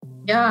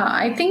Yeah,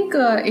 I think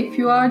if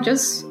you are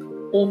just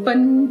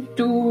open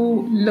to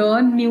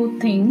learn new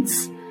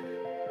things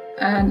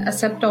and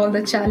accept all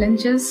the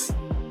challenges,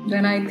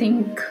 then I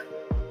think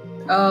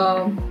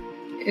uh,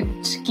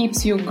 it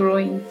keeps you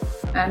growing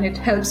and it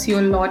helps you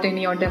a lot in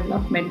your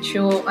development.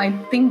 So I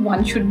think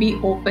one should be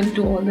open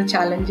to all the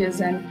challenges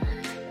and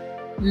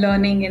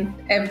learning in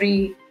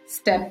every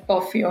step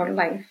of your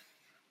life.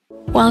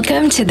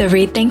 Welcome to the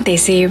Rethink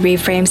Desi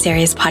Reframe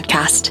Series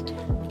podcast,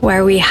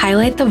 where we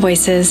highlight the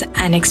voices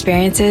and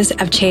experiences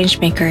of change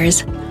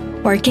makers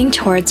working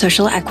towards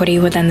social equity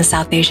within the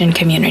South Asian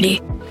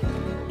community.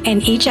 In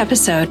each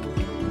episode,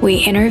 we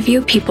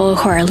interview people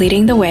who are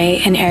leading the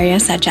way in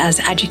areas such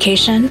as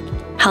education,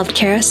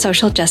 healthcare,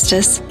 social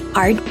justice,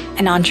 art,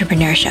 and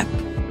entrepreneurship.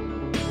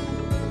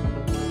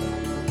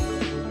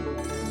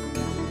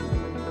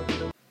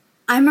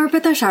 I'm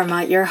Arpita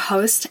Sharma, your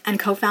host and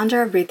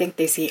co-founder of Rethink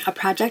Desi, a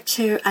project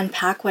to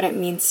unpack what it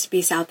means to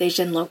be South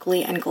Asian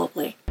locally and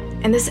globally.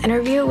 In this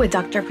interview with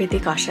Dr. Preeti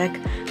Kaushik,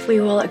 we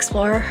will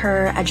explore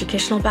her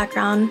educational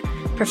background,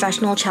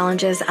 professional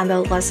challenges, and the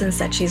lessons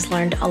that she's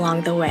learned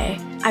along the way.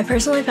 I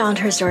personally found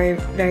her story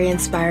very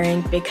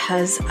inspiring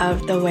because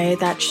of the way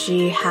that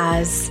she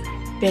has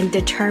been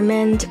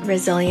determined,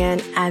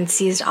 resilient, and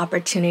seized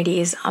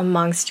opportunities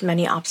amongst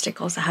many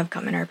obstacles that have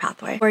come in her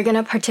pathway. We're going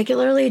to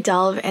particularly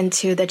delve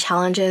into the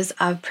challenges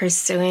of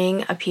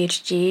pursuing a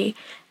PhD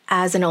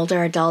as an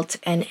older adult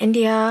in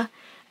India,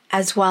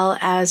 as well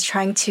as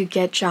trying to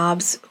get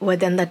jobs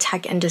within the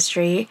tech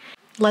industry.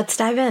 Let's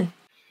dive in.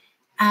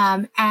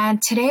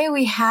 And today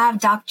we have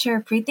Dr.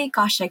 Preeti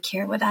Kaushik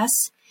here with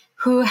us,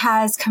 who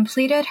has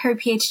completed her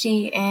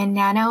PhD in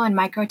nano and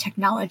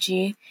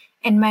microtechnology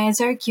in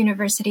Masaryk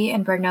University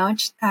in Brno,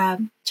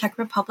 Czech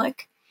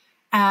Republic.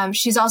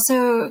 She's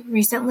also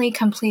recently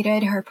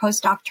completed her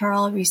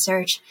postdoctoral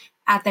research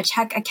at the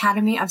Czech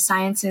Academy of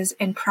Sciences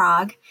in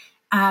Prague.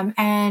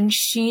 And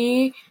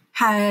she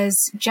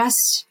has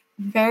just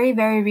very,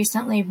 very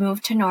recently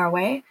moved to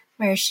Norway,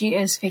 where she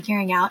is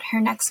figuring out her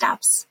next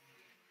steps.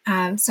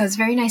 So it's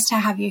very nice to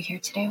have you here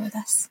today with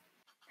us.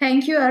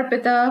 Thank you,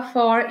 Arpita,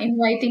 for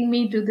inviting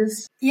me to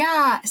this.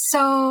 Yeah,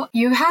 so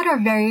you had a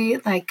very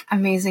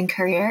amazing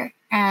career,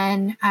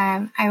 and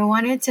I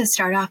wanted to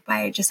start off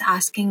by just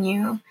asking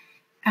you,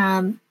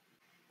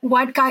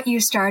 what got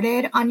you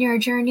started on your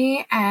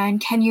journey,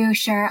 and can you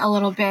share a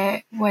little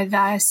bit with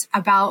us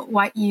about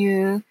what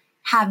you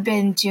have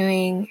been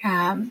doing,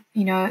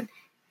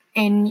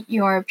 in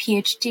your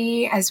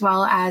PhD as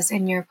well as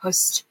in your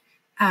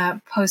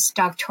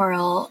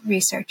postdoctoral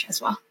research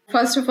as well?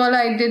 First of all,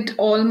 I did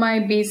all my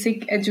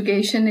basic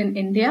education in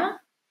India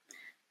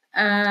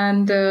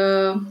and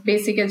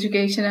basic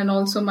education and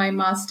also my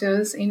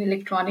master's in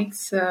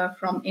electronics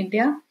from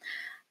India.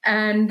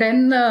 And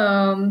then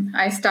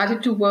I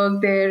started to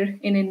work there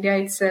in India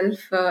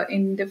itself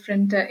in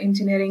different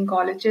engineering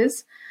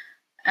colleges.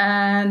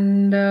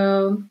 And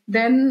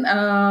then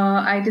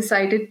I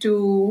decided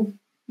to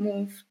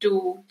move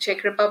to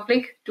Czech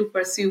Republic to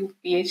pursue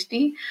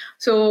PhD.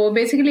 So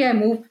basically I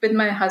moved with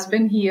my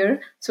husband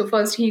here. So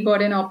first he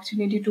got an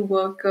opportunity to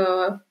work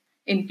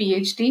in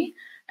PhD,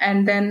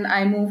 and then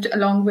I moved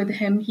along with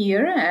him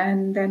here.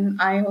 And then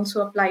I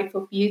also applied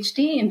for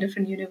PhD in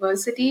different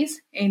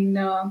universities in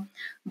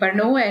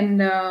Brno.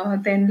 And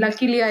then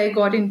luckily I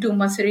got into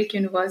Masaryk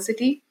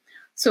University.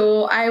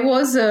 So I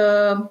was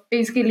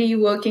basically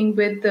working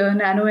with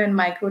nano and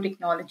micro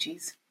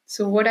technologies.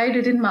 So what I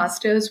did in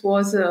master's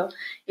was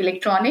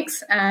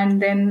electronics,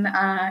 and then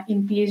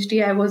in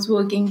PhD I was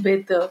working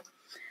with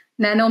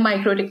nano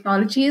micro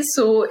technologies.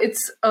 So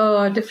it's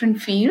a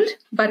different field,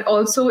 but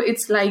also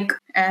it's like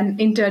an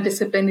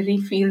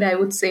interdisciplinary field, I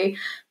would say,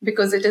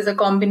 because it is a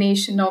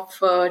combination of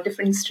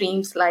different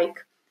streams like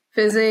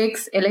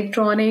physics,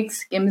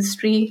 electronics,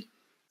 chemistry.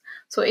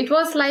 So it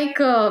was like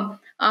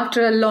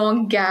after a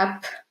long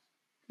gap,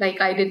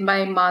 like I did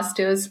my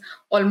master's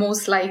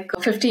almost like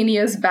 15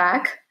 years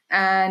back.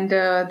 And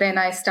then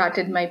I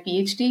started my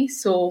PhD.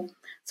 So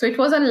it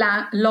was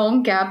a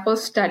long gap of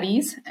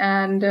studies.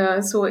 And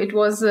so it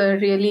was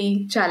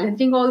really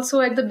challenging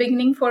also at the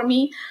beginning for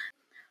me.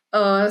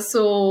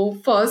 So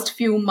first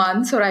few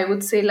months, or I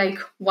would say like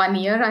 1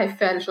 year, I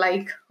felt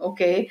like,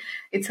 okay,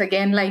 it's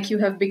again like you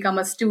have become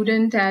a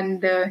student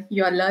and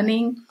you're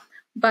learning.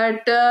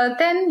 But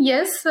then,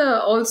 yes,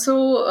 also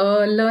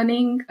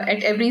learning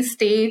at every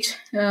stage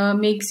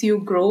makes you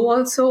grow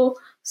also.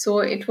 So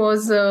it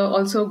was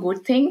also a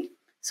good thing.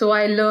 So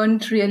I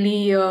learned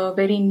really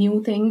very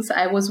new things.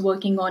 I was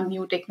working on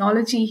new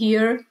technology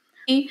here.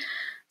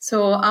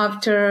 So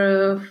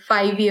after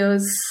 5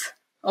 years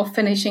of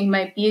finishing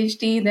my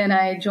PhD, then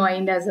I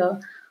joined as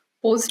a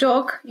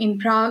postdoc in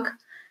Prague.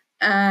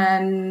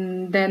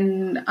 And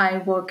then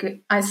I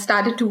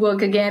started to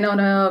work again on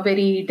a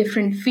very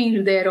different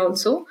field there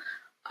also.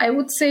 I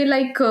would say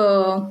like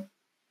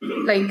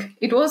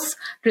it was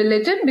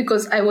related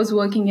because I was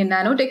working in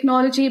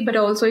nanotechnology, but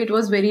also it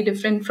was very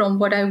different from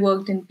what I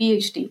worked in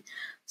PhD.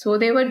 So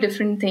they were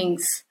different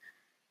things.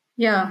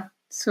 Yeah.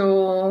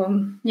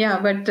 So, yeah,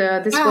 but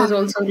this was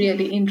also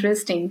really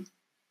interesting.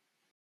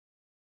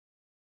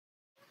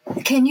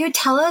 can you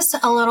tell us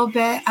a little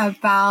bit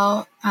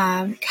about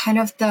kind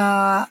of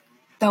the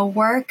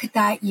work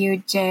that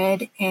you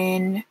did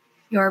in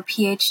your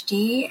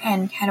PhD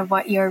and kind of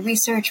what your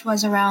research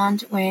was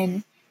around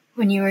when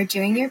you were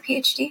doing your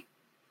PhD?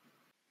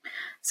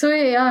 So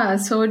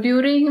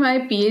during my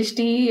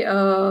PhD,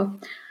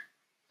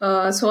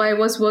 so I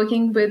was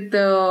working with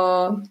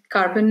the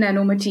carbon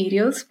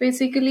nanomaterials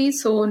basically.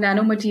 So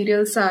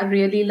nanomaterials are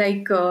really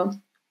like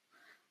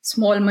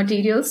small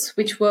materials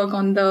which work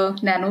on the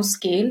nano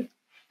scale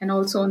and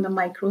also on the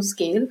micro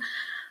scale.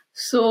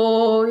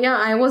 So yeah,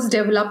 I was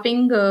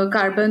developing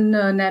carbon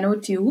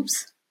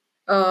nanotubes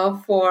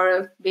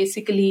for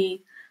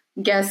basically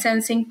gas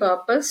sensing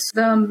purpose.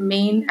 The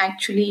main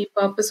actually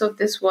purpose of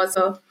this was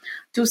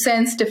to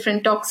sense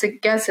different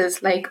toxic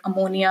gases like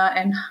ammonia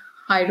and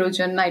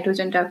hydrogen,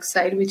 nitrogen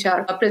dioxide, which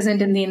are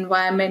present in the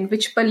environment,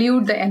 which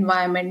pollute the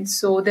environment.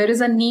 So there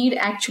is a need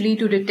actually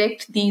to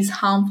detect these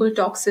harmful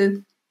toxic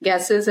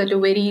gases at a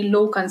very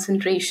low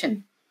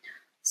concentration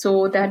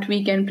so that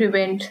we can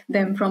prevent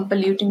them from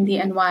polluting the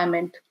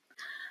environment.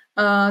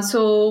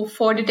 So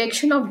for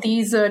detection of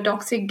these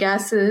toxic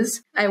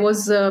gases, I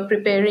was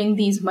preparing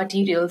these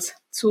materials.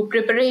 So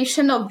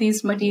preparation of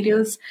these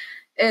materials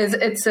is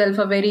itself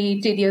a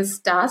very tedious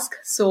task.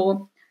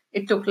 So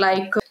it took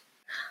like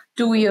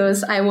 2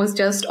 years. I was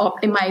just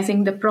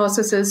optimizing the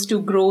processes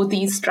to grow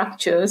these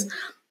structures,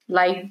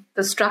 like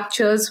the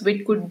structures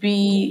which could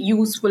be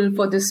useful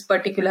for this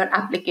particular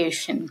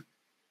application.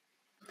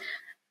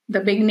 The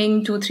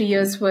beginning 2 3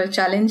 years were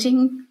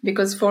challenging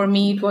because for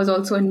me it was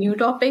also a new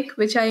topic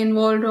which I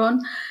involved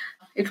on.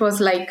 It was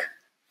like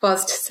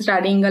first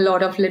studying a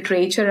lot of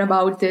literature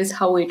about this,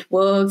 how it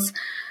works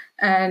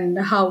and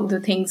how the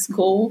things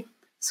go.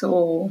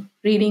 So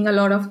reading a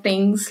lot of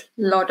things,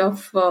 a lot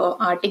of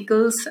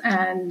articles,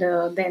 and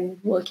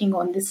then working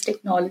on this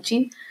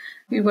technology,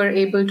 we were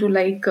able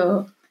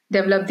to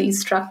develop these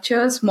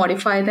structures,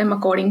 modify them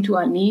according to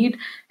our need,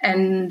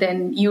 and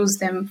then use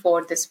them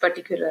for this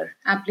particular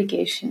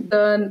application.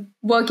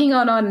 Working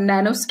on a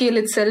nanoscale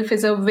itself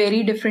is a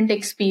very different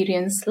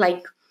experience.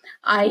 Like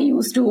I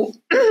used to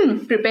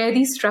prepare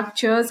these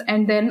structures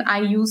and then I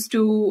used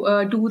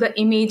to do the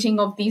imaging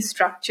of these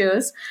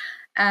structures.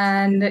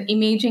 And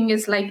imaging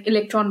is like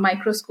electron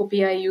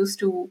microscopy I used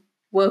to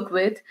work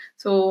with.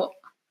 So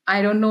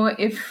I don't know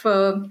if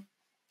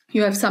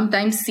you have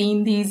sometimes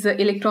seen these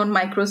electron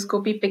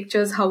microscopy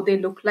pictures, how they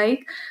look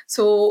like.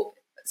 So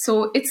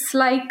it's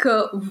like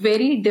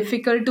very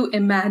difficult to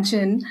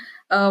imagine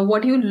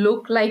what you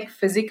look like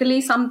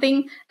physically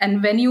something,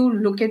 and when you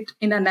look at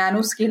in a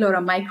nanoscale or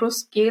a micro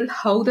scale,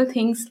 how the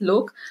things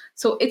look.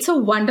 So it's a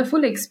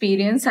wonderful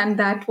experience, and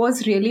that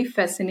was really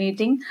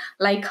fascinating,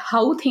 like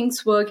how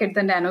things work at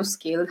the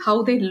nanoscale,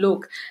 how they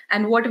look,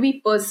 and what we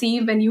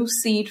perceive when you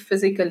see it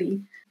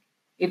physically.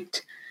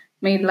 It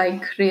made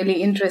like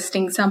really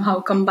interesting somehow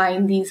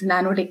combine these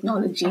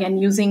nanotechnology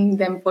and using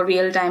them for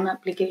real-time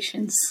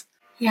applications.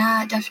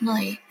 Yeah,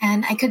 definitely.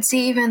 And I could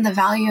see even the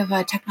value of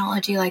a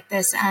technology like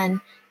this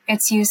and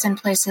its use in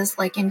places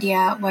like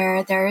India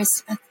where there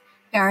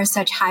are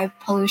such high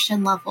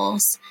pollution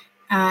levels,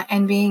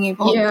 and being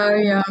able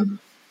Yeah.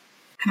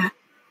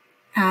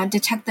 to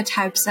detect the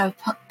types of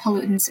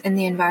pollutants in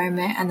the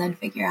environment and then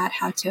figure out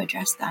how to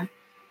address them.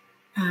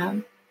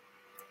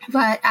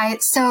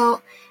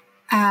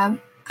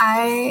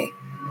 I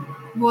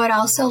would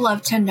also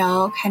love to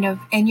know, kind of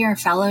in your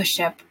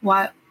fellowship,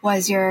 what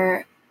was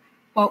your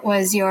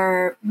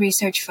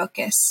research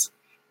focus,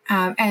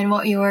 and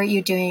what were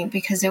you doing,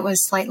 because it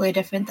was slightly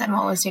different than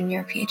what was in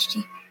your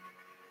PhD.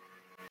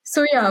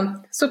 So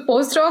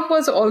postdoc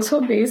was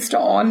also based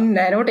on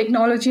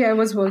nanotechnology I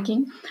was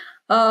working,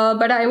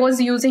 but I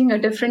was using a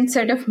different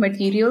set of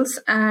materials,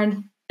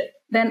 and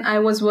then I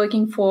was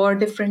working for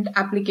different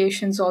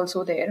applications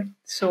also there.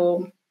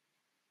 So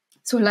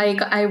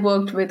like I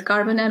worked with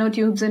carbon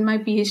nanotubes in my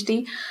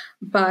PhD,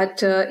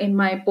 but in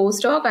my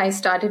postdoc, I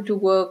started to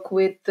work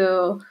with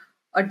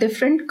a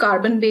different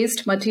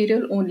carbon-based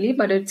material only,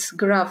 but it's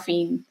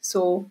graphene.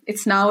 So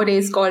it's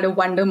nowadays called a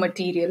wonder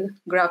material,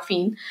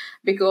 graphene,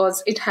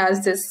 because it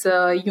has this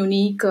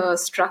unique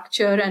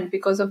structure, and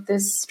because of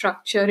this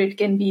structure, it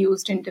can be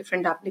used in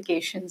different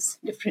applications,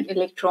 different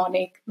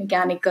electronic,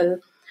 mechanical.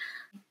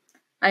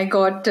 I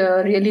got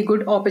a really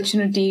good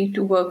opportunity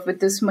to work with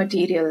this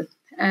material,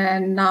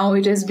 and now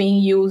it is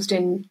being used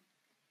in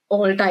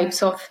all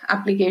types of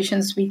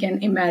applications we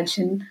can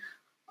imagine.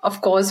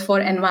 Of course, for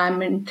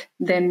environment,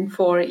 then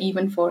for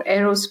even for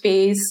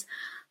aerospace,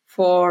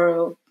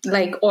 for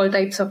like all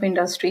types of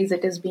industries,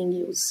 it is being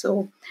used.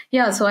 So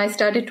I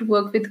started to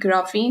work with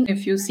graphene.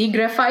 If you see,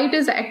 graphite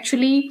is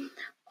actually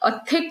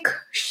a thick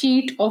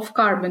sheet of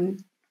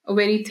carbon,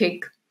 very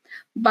thick.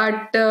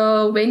 But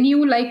when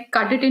you like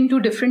cut it into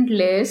different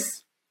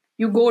layers,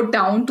 you go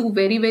down to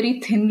very, very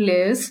thin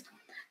layers,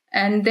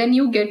 and then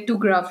you get to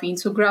graphene.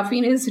 So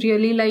graphene is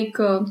really like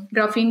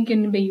graphene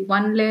can be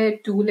 1 layer,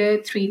 2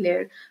 layer, 3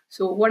 layer.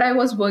 So what I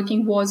was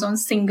working was on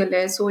single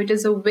layer. So it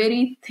is a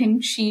very thin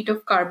sheet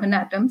of carbon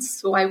atoms.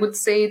 So I would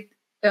say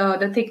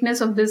the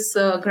thickness of this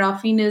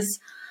graphene is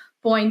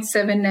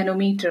 0.7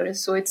 nanometers.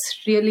 So it's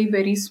really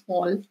very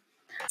small.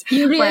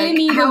 You really Like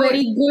need a how?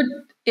 very good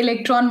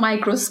electron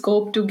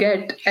microscope to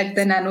get at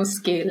the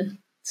nanoscale.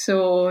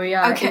 So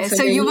yeah, Okay, it's a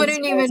so you very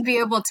wouldn't small. even be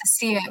able to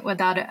see it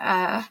without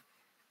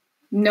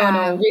No,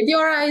 um with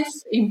your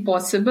eyes,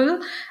 impossible.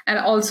 And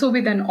also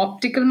with an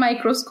optical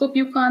microscope,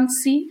 you can't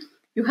see.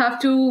 You have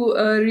to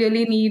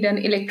really need an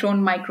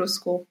electron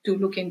microscope to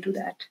look into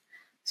that.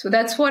 So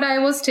that's what I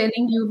was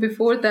telling you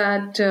before,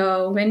 that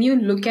when you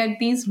look at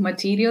these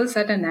materials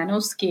at a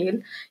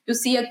nanoscale, you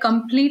see a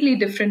completely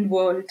different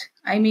world.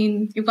 I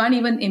mean, you can't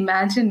even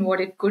imagine what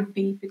it could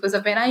be, because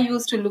when I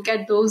used to look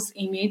at those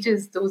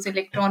images, those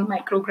electron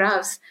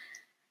micrographs,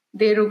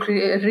 they look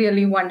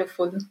really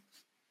wonderful.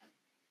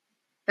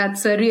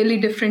 That's a really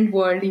different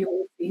world you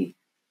will see.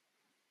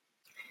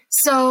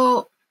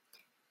 so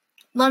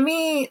let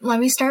me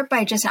start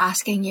by just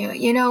asking you,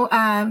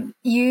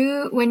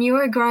 you when you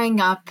were growing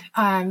up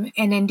in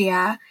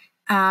India,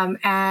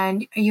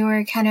 and you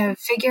were kind of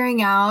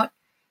figuring out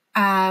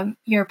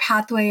your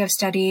pathway of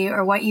study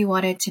or what you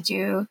wanted to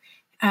do,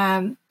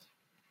 um,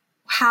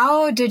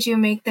 how did you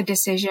make the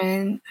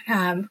decision,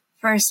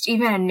 first,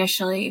 even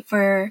initially,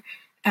 for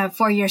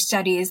your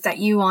studies, that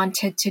you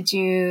wanted to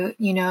do,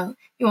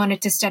 you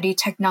wanted to study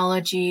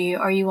technology,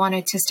 or you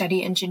wanted to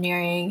study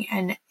engineering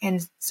and in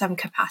some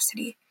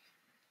capacity?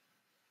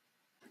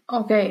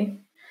 Okay.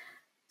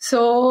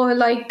 So,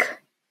 like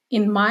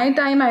in my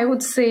time, I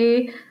would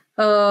say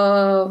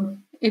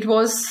it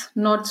was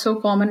not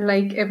so common,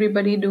 like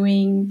everybody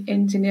doing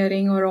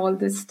engineering or all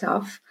this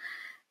stuff.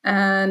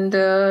 And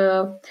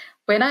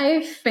when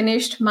I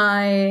finished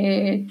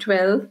my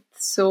 12th,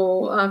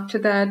 so after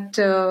that,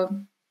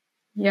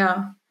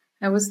 yeah,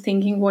 I was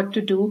thinking what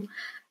to do.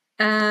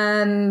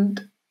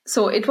 And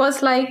so it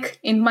was like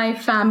in my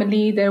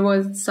family, there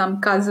was some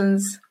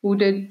cousins who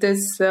did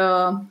this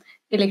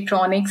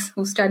electronics,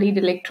 who studied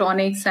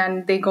electronics,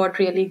 and they got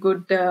really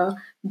good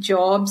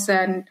jobs.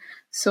 And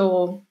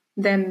so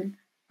then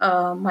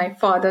my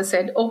father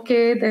said,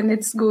 okay, then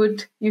it's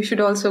good. You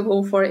should also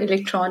go for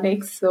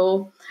electronics.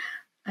 So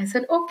I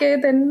said, okay,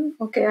 then,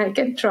 okay, I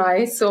can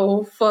try.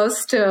 So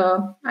first,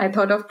 I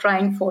thought of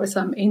trying for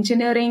some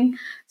engineering.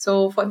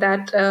 So for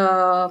that,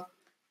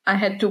 I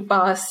had to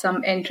pass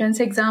some entrance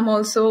exam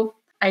also.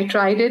 I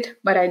tried it,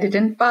 but I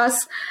didn't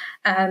pass.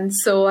 And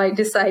so I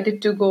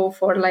decided to go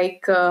for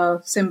like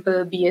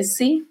simple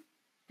BSc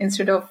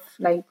instead of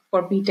like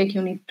for BTech,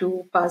 you need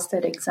to pass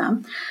that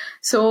exam.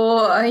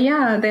 So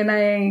yeah, then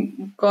I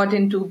got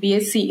into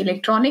BSc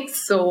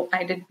electronics. So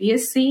I did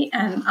BSc,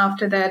 and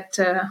after that,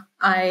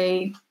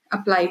 I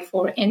applied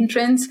for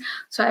entrance.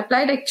 So I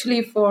applied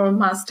actually for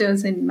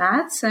masters in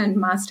maths and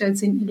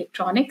masters in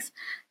electronics,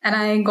 and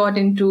I got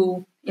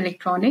into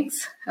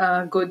electronics,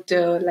 good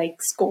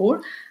like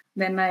score.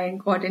 Then I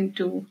got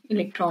into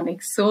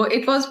electronics. So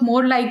it was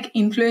more like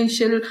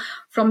influential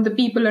from the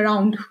people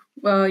around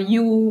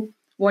you,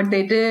 what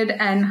they did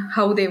and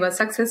how they were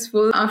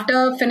successful.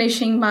 After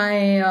finishing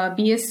my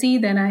BSc,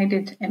 then I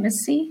did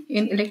MSc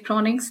in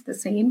electronics, the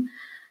same.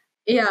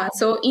 Yeah,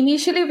 so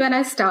initially when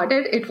I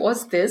started, it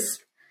was this,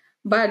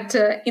 but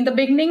in the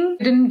beginning,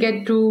 I didn't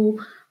get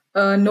to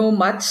know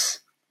much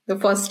the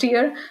first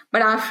year.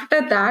 But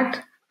after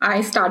that,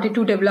 I started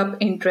to develop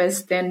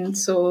interest then.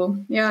 So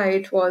yeah,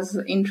 it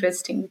was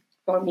interesting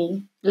for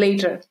me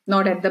later,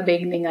 not at the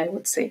beginning, I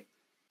would say.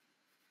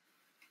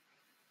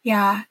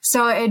 Yeah.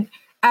 So it,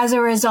 as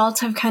a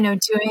result of kind of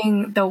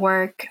doing the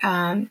work,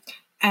 and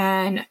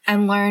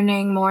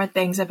learning more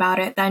things about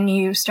it, then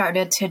you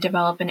started to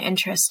develop an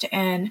interest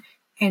in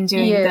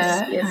doing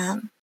Yes, the yes.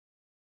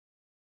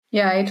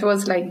 Yeah, it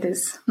was like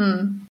this.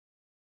 Hmm.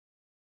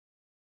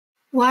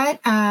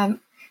 what.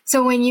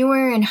 So when you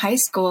were in high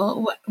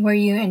school, were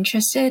you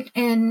interested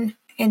in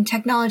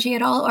technology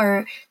at all,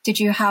 or did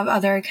you have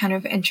other kind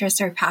of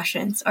interests or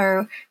passions,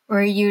 or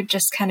were you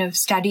just kind of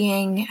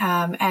studying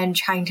and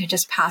trying to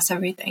just pass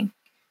everything?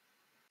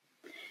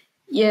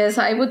 Yes,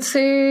 I would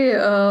say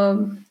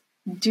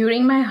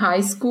during my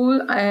high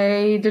school,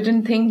 I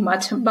didn't think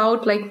much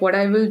about like what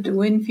I will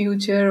do in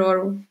future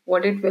or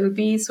what it will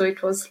be. So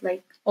it was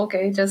like,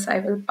 okay, just I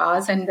will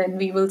pass and then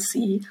we will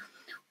see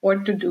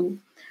what to do.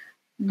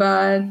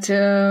 But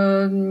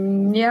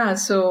yeah,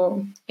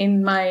 so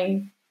in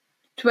my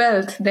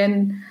 12th,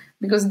 then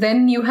because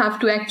then you have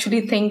to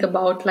actually think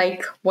about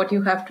like what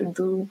you have to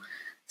do.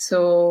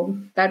 So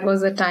that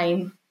was a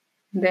time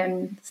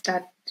then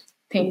start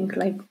think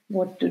like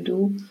what to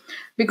do,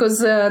 because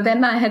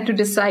then I had to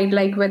decide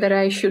like whether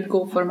I should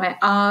go for my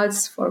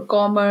arts, for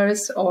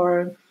commerce,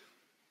 or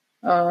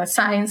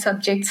science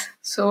subjects.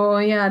 So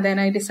yeah, then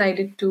I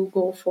decided to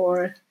go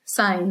for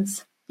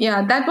science.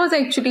 Yeah, that was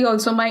actually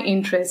also my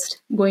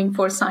interest. Going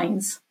for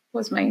science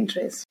was my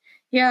interest.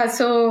 Yeah,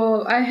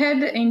 so I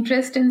had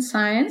interest in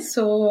science,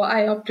 so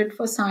I opted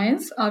for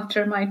science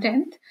after my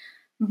 10th.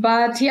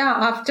 But yeah,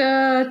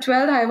 after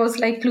 12, I was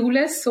like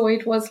clueless, so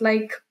it was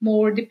like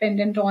more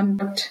dependent on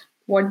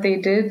what they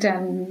did,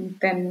 and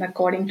then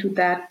according to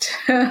that,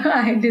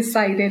 I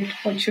decided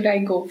what should I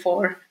go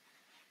for.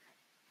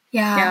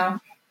 Yeah. Yeah.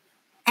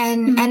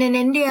 And in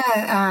India,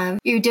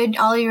 you did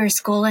all your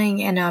schooling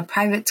in a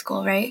private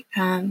school, right?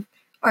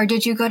 Or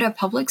did you go to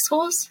public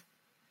schools?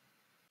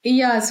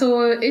 Yeah,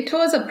 so it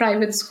was a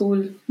private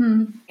school.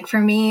 For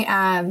me,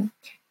 I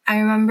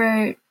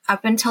remember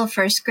up until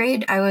first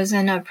grade, I was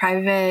in a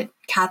private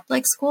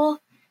Catholic school,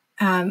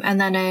 and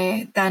then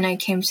I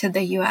came to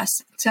the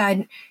U.S.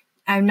 So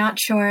I'm not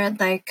sure.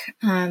 Like,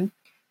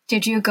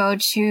 did you go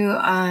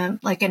to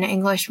like an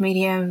English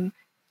medium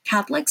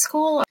Catholic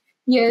school?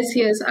 Yes,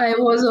 yes. I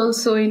was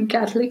also in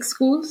Catholic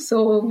school.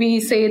 So we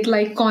say it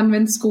like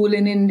convent school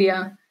in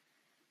India.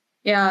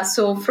 Yeah,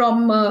 so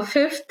from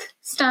fifth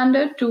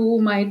standard to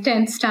my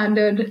 10th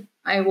standard,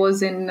 I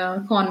was in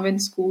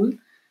convent school.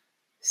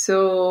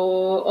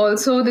 So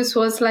also this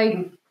was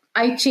like,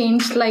 I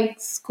changed like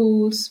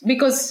schools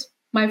because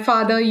my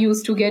father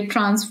used to get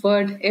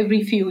transferred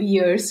every few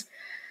years.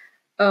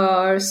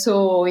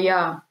 So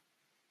yeah,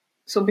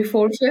 so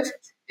before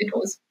fifth, it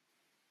was.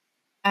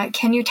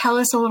 Can you tell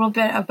us a little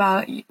bit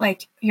about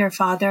like your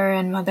father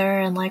and mother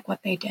and like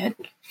what they did?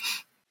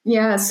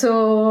 Yeah,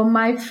 so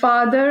my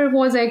father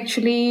was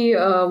actually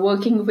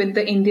working with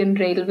the Indian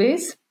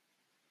Railways.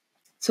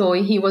 So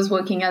he was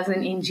working as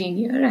an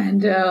engineer,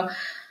 and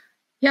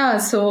yeah,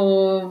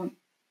 so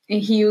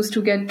he used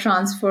to get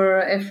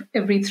transfer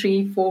every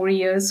 3 4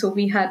 years. So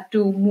we had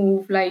to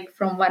move like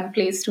from one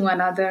place to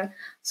another.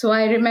 So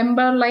I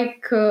remember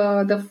like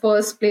the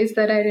first place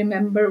that I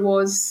remember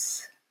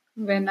was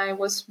when I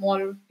was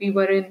small. We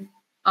were in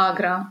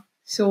Agra.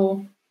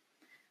 So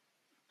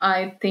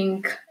I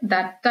think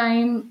that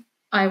time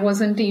I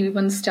wasn't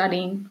even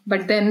studying.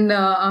 But then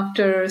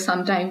after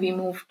some time, we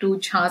moved to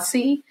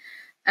Jhansi.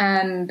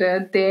 And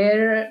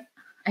there,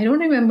 I don't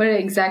remember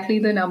exactly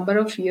the number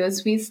of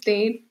years we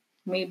stayed,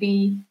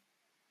 maybe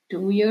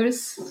 2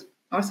 years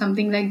or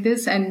something like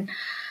this. And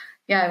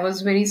yeah, I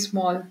was very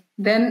small.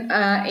 Then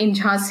in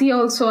Jhansi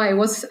also, I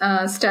was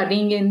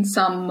studying in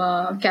some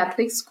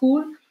Catholic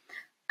school.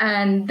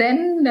 And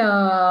then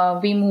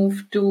we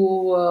moved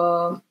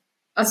to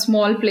a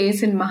small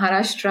place in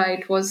Maharashtra.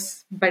 It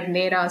was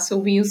Badnera. So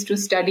we used to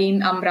study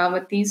in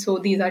Amravati. So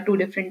these are two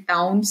different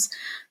towns.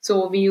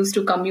 So we used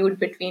to commute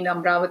between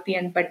Amravati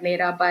and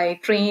Badnera by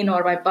train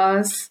or by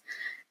bus.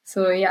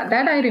 So yeah,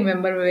 that I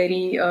remember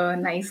very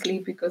nicely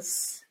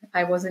because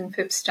I was in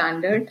fifth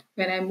standard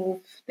when I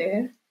moved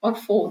there, or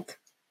fourth,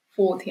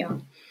 yeah.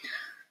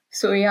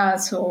 So yeah,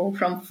 so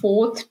from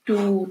fourth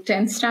to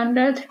 10th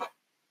standard,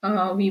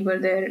 we were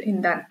there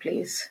in that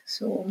place.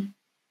 So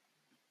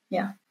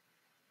yeah.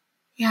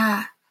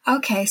 Yeah.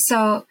 Okay.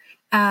 So,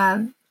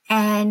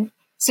 and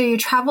so you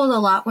traveled a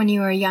lot when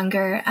you were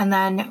younger, and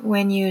then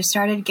when you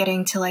started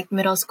getting to like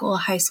middle school,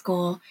 high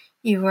school,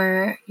 you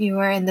were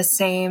in the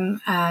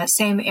same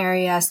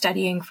area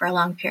studying for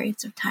long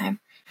periods of time.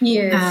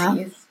 Yes, Um,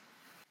 yes.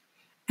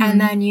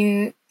 and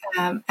Mm.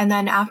 then and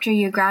then after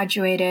you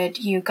graduated,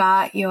 you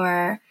got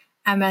your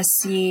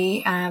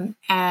MSc.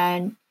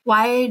 And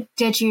why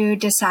did you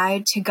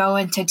decide to go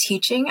into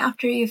teaching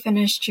after you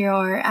finished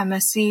your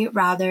MSc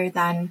rather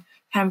than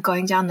kind of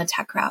going down the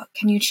tech route?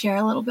 Can you share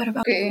a little bit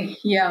about? Okay,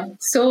 yeah.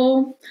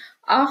 So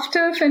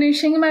after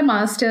finishing my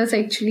master's,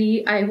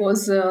 actually, I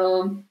was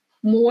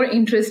more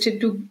interested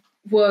to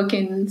work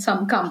in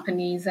some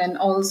companies, and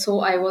also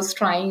I was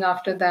trying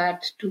after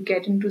that to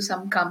get into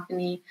some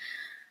company,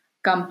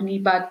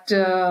 but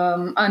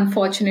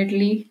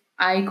unfortunately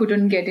I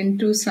couldn't get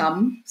into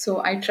some.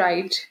 So I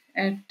tried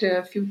at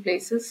a few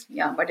places,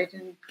 yeah, but I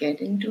didn't get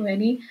into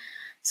any.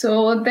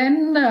 So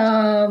then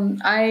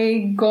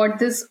I got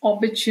this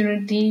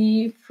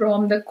opportunity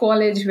from the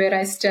college where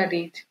I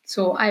studied.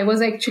 So I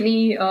was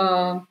actually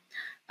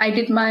I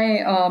did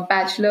my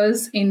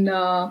bachelor's in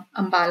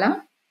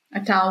Ambala, a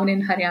town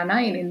in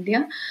Haryana in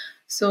India.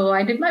 So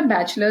I did my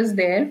bachelor's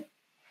there,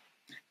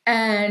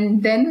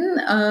 and then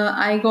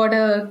I got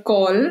a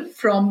call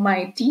from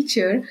my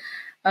teacher,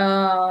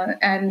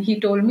 and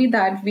he told me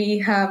that we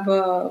have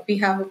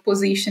a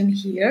position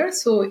here.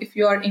 So if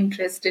you are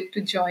interested to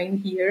join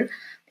here,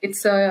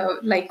 it's a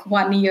like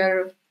 1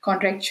 year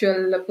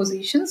contractual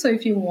position. So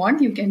if you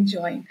want, you can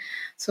join.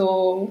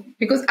 So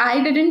because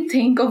I didn't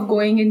think of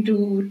going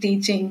into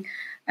teaching.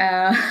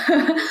 Uh,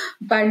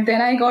 but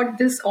then I got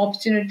this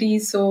opportunity,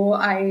 so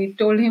I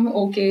told him,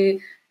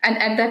 okay. And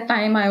at that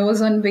time, I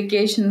was on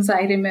vacations.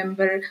 I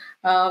remember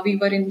we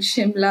were in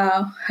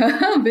Shimla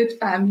with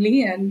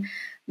family, and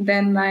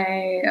then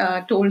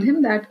I told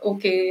him that,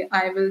 okay,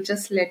 I will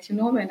just let you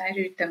know when I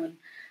return.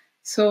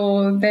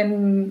 So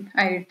then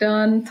I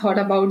returned, thought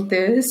about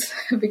this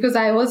because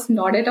I was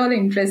not at all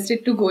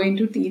interested to go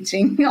into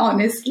teaching,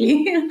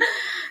 honestly.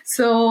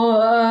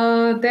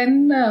 So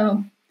then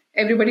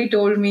everybody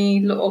told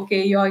me,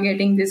 okay, you are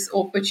getting this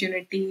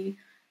opportunity.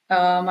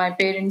 My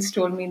parents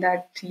told me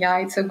that, yeah,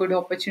 it's a good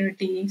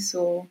opportunity.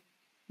 So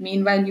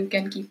meanwhile, you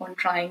can keep on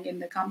trying in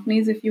the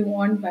companies if you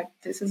want, but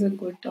this is a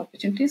good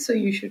opportunity, so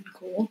you should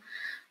go.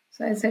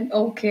 So I said,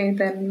 okay,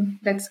 then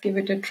let's give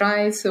it a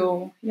try.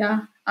 So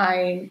yeah,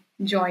 I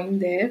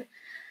joined there.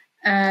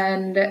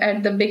 And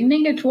at the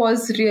beginning, it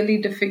was really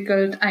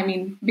difficult. I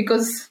mean,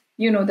 because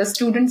the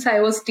students I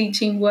was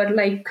teaching were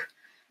like,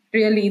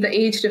 really, the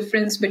age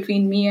difference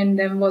between me and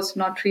them was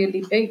not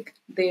really big.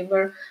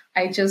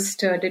 I just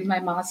did my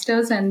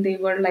master's, and they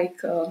were like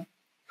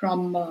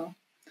from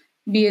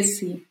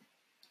BSc.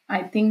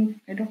 I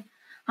think I don't.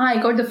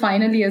 I got the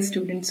final year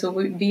student, so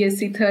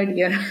BSc third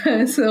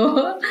year.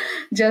 So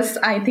just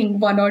I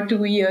think 1 or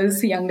 2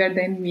 years younger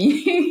than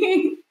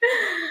me.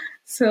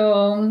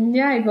 So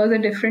yeah, it was a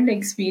different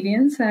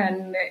experience,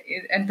 and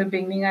at the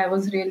beginning I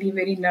was really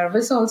very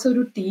nervous also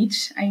to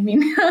teach. I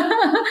mean,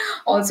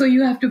 also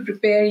you have to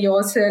prepare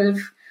yourself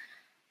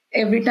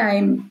every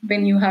time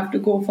when you have to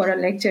go for a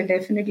lecture.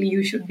 Definitely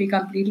you should be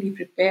completely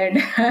prepared.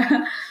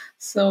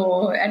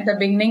 So at the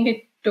beginning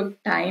it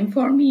took time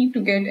for me to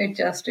get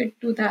adjusted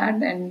to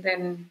that, and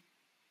then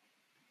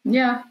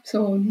yeah,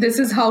 so this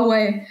is how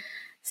I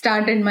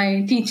started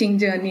my teaching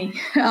journey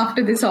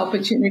after this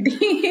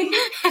opportunity.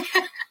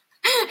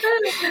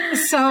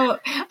 So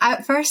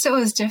at first it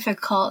was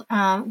difficult.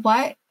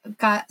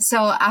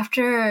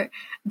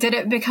 Did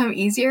it become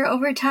easier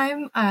over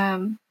time?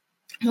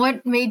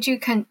 What made you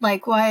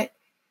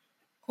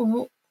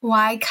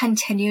why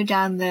continue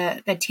down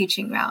the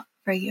teaching route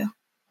for you?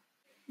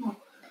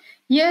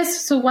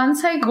 Yes, so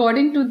once I got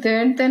into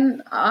that,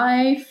 then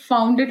I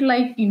found it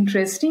like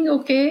interesting,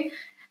 okay.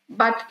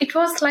 But it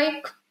was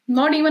like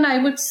not even, I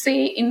would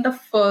say, in the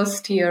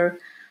first year,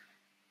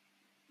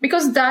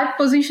 because that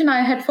position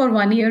I had for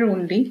 1 year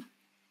only.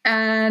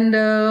 And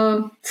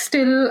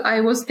still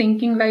I was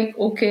thinking like,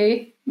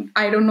 okay,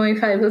 I don't know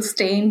if I will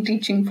stay in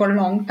teaching for a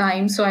long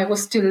time. So I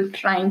was still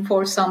trying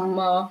for some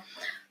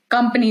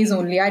companies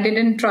only. I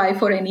didn't try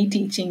for any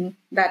teaching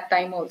that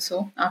time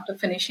also after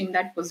finishing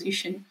that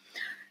position.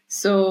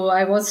 So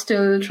I was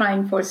still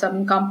trying for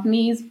some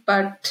companies,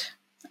 but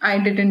I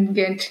didn't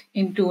get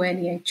into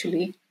any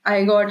actually.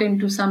 I got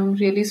into some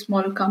really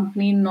small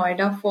company in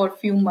Noida for a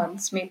few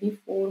months, maybe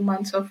 4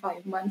 months or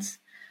 5 months.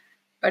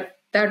 But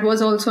that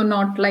was also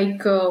not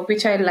like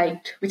which I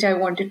liked, which I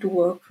wanted to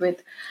work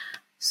with.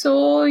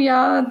 So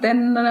yeah,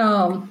 then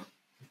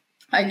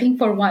I think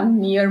for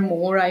 1 year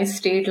more, I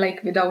stayed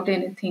like without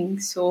anything.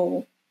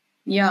 So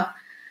yeah,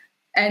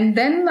 and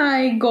then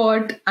I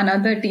got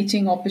another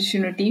teaching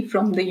opportunity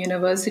from the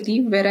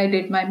university where I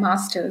did my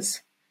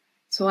master's.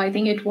 So I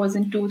think it was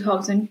in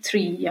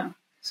 2003. Yeah.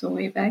 So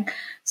way back.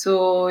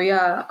 So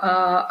yeah,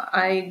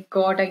 I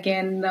got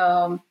again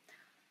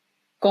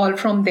call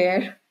from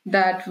there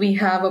that we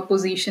have a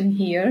position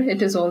here.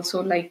 It is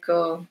also like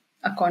a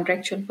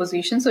contractual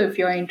position. So if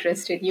you're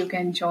interested, you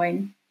can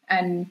join.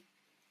 And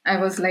I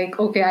was like,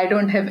 okay, I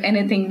don't have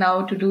anything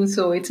now to do,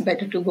 so it's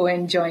better to go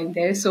and join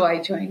there. So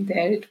I joined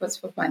there. It was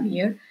for 1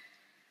 year.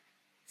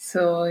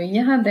 So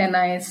yeah, then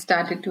I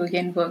started to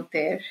again work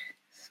there.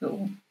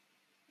 So,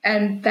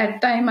 and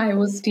that time I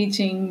was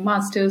teaching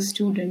master's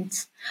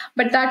students,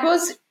 but that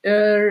was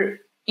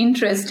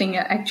interesting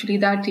actually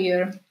that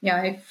year. Yeah,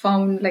 I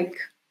found like,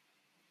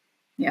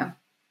 yeah.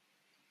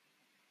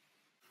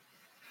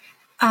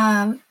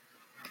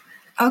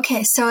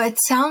 Okay, so it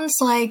sounds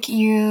like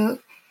you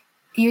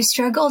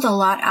struggled a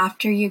lot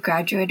after you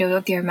graduated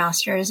with your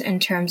master's in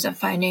terms of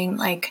finding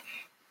like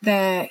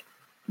the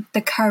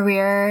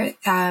career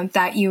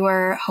that you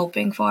were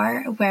hoping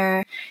for,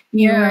 where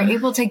you were Yeah.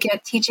 able to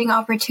get teaching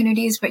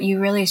opportunities, but you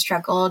really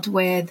struggled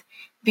with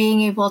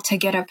being able to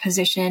get a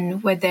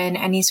position within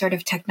any sort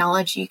of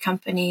technology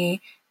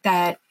company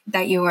that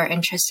you were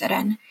interested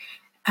in.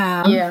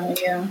 Yeah,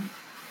 yeah.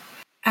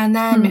 And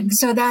then, Hmm.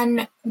 so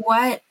then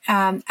what,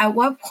 at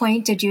what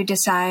point did you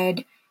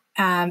decide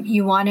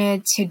you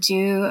wanted to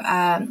do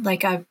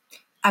like a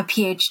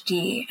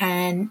PhD?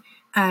 And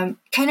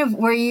kind of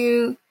were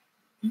you,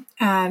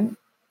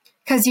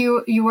 because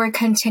you were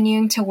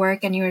continuing to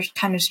work and you were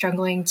kind of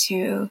struggling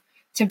to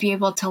be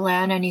able to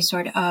land any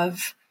sort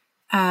of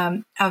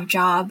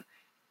job.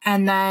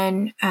 And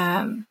then,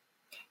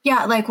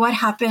 yeah, like what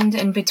happened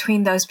in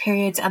between those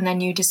periods and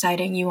then you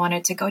deciding you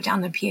wanted to go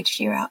down the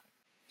PhD route?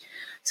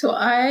 So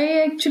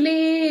I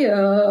actually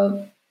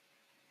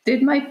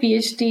did my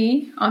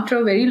PhD after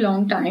a very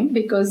long time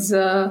because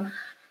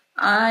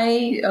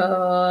I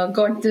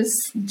got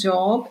this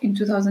job in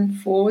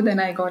 2004. Then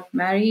I got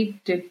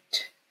married, did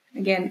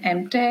again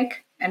MTech,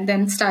 and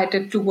then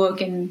started to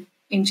work in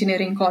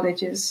engineering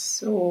colleges.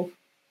 So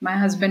my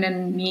husband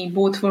and me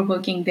both were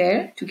working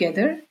there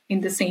together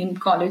in the same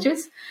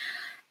colleges.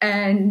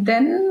 And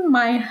then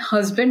my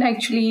husband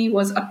actually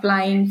was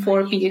applying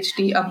for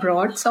PhD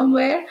abroad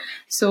somewhere.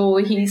 So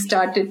he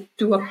started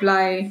to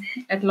apply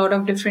at a lot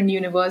of different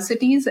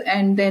universities,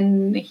 and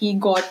then he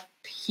got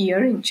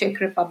here in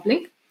Czech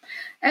Republic.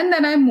 And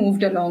then I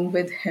moved along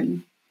with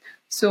him.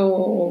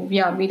 So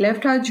yeah, we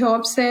left our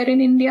jobs there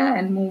in India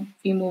and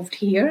we moved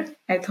here.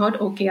 I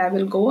thought, okay, I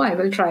will go. I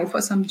will try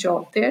for some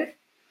job there.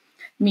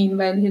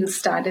 Meanwhile, he'll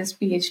start his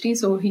PhD.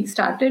 So he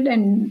started,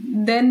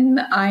 and then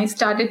I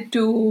started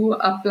to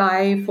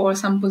apply for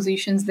some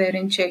positions there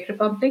in Czech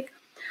Republic.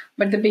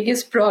 But the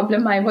biggest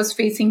problem I was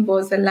facing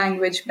was the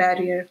language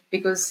barrier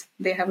because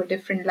they have a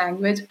different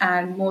language,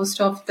 and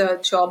most of the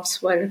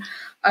jobs were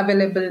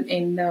available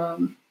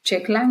in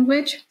Czech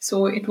language.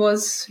 So it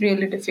was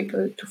really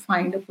difficult to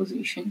find a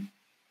position.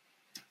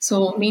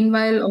 So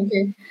meanwhile,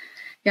 okay,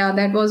 yeah,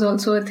 that was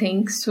also a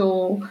thing.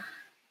 So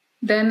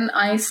then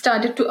I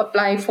started to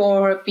apply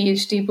for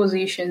PhD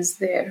positions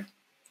there.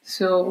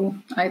 So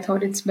I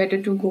thought it's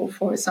better to go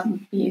for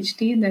some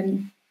PhD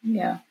than,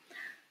 yeah.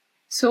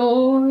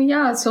 So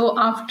yeah, so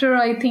after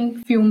I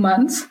think few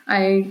months,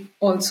 I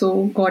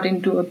also got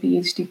into a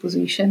PhD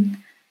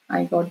position.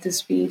 I got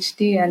this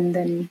PhD and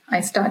then I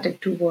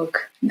started to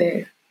work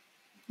there.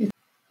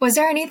 Was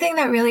there anything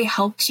that really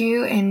helped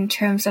you in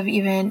terms of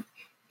even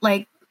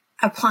like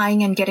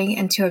applying and getting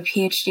into a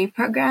PhD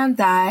program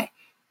that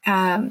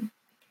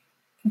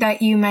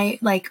that you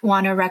might like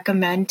want to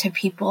recommend to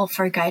people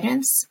for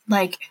guidance,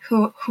 like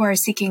who are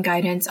seeking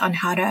guidance on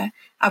how to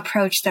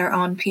approach their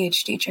own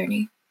PhD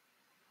journey?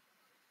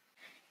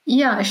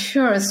 Yeah,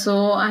 sure.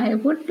 So I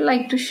would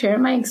like to share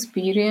my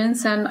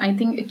experience, and I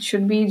think it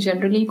should be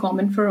generally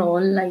common for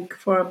all, like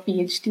for a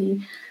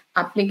PhD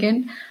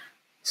applicant.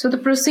 So the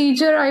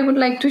procedure I would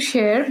like to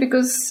share,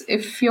 because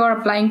if you're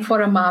applying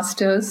for a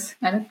master's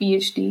and a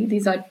PhD,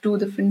 these are two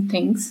different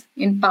things.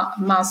 In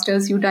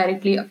master's, you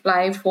directly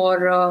apply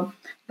for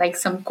like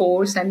some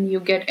course and you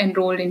get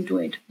enrolled into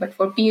it. But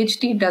for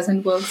PhD, it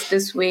doesn't work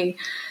this way.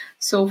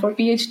 So for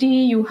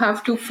PhD, you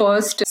have to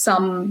first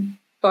some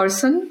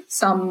person,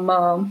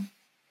 some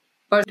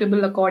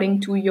suitable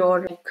according to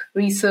your like,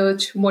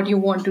 research, what you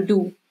want to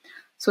do.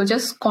 So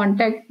just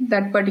contact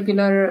that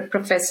particular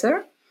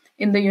professor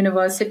in the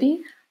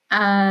university,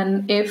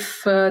 and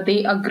if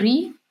they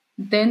agree,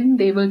 then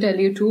they will tell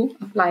you to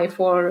apply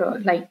for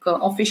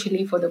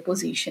officially for the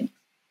position.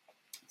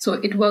 So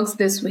it works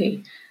this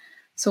way.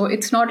 So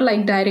it's not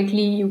like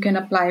directly you can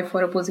apply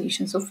for a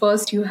position. So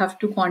first you have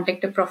to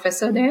contact a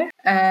professor there,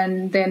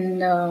 and then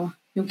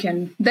you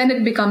can. Then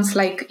it becomes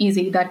like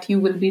easy that you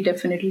will be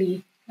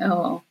definitely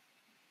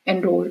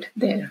enrolled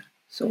there.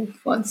 So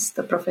once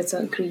the professor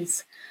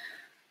agrees.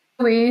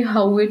 Way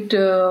how it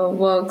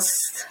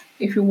works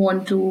if you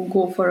want to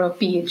go for a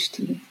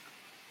PhD.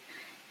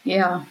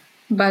 Yeah,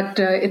 but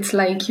it's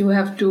like you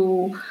have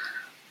to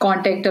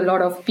contact a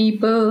lot of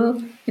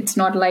people. It's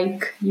not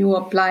like you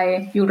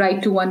apply, you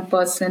write to one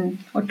person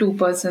or two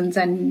persons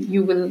and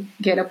you will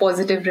get a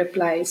positive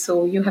reply.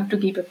 So you have to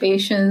keep a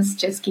patience,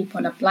 just keep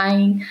on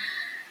applying.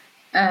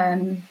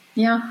 And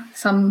yeah,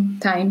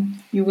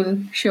 sometime you will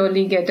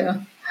surely get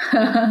a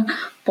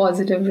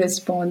positive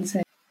response.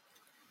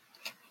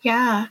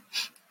 Yeah.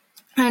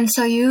 And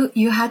so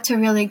you had to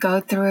really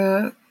go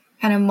through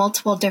kind of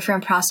multiple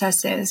different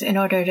processes in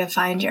order to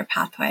find your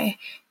pathway.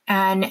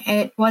 And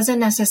it wasn't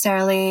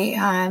necessarily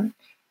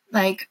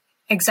like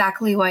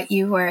exactly what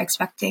you were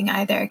expecting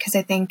either, because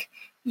I think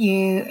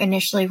you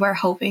initially were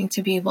hoping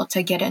to be able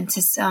to get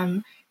into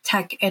some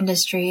tech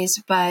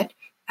industries, but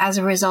as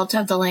a result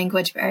of the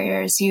language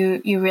barriers,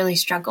 you really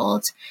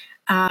struggled.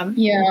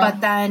 Yeah.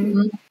 But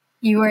then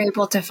you were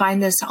able to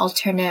find this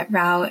alternate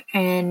route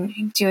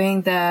in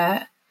doing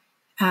a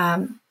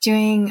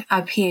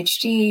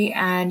PhD,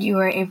 and you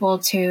were able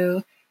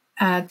to,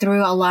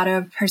 through a lot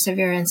of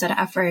perseverance and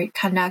effort,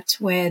 connect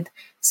with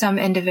some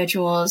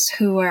individuals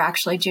who were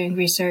actually doing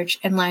research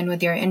in line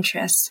with your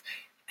interests,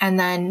 and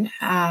then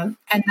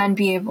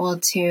be able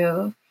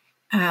to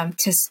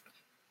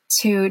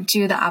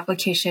do the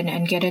application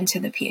and get into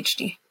the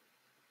PhD.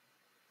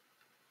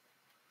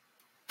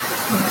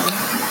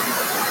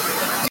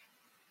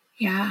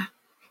 Yeah.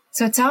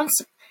 So it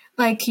sounds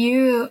like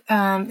you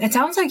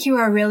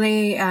are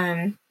really,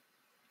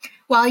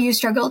 while you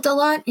struggled a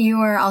lot, you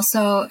were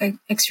also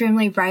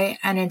extremely bright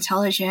and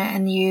intelligent,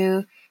 and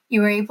you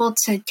were able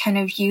to kind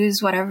of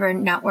use whatever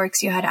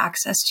networks you had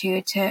access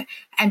to,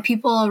 and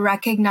people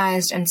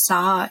recognized and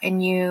saw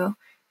in you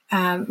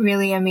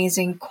really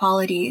amazing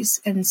qualities.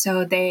 And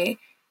so they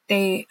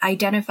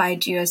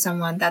identified you as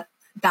someone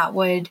that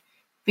would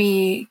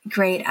be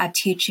great at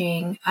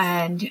teaching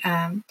and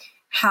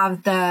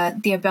have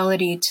the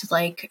ability to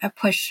like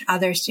push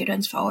other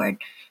students forward.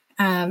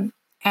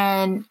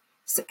 And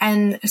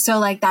so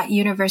like that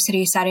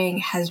university setting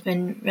has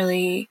been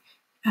really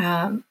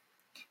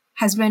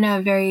has been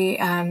a very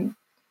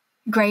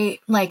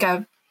great, like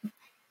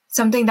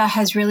something that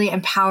has really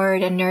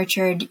empowered and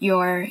nurtured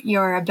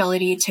your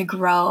ability to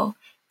grow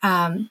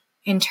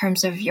in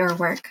terms of your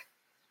work.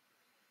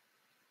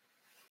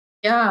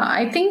 Yeah,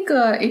 I think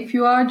if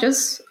you are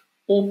just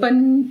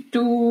open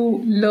to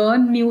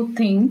learn new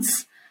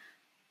things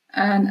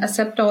and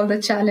accept all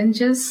the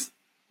challenges,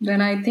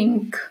 then I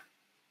think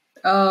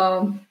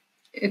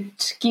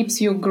it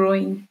keeps you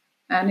growing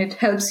and it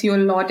helps you a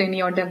lot in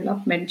your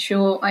development.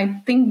 So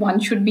I think one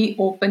should be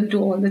open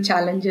to all the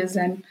challenges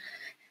and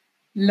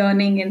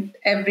learning in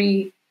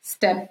every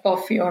step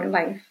of your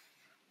life.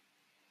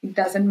 It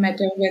doesn't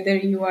matter whether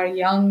you are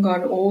young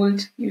or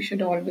old, you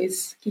should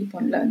always keep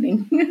on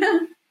learning.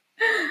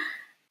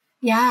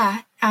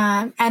 Yeah.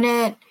 And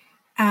it,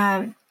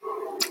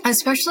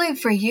 especially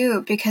for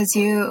you, because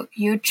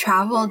you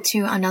traveled to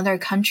another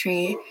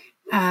country,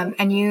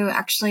 and you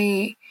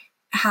actually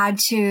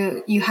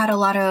you had a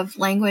lot of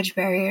language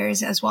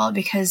barriers as well,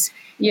 because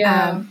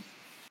Yeah.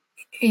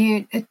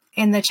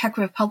 in the Czech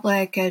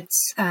Republic,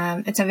 it's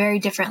a very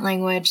different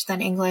language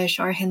than English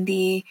or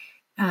Hindi.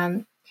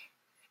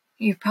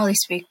 You probably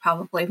speak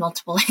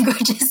multiple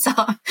languages. So,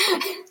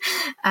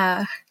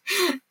 how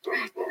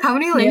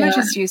many Yeah.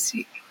 languages do you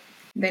speak?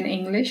 Then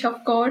English,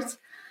 of course.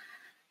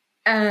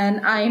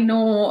 And I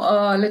know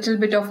a little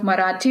bit of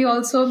Marathi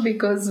also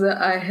because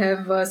I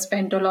have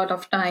spent a lot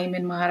of time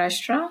in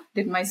Maharashtra,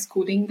 did my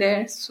schooling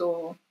there.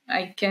 So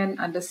I can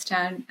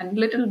understand and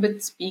little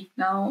bit speak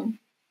now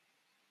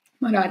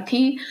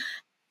Marathi.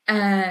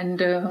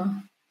 And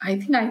I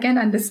think I can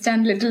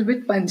understand little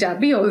bit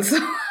Punjabi also.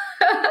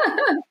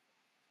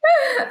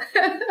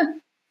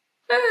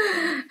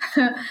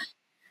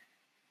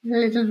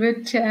 Little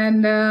bit.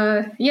 And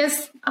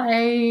yes,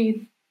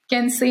 I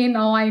can say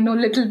now I know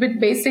little bit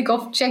basic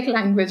of Czech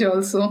language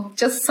also,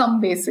 just some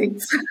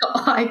basics.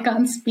 I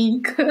can't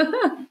speak.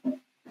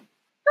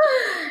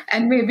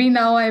 And maybe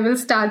now I will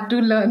start to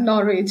learn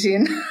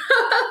Norwegian.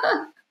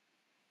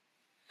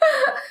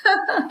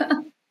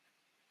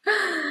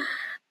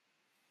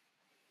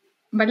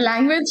 But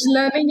language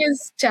learning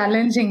is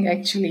challenging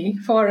actually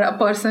for a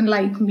person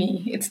like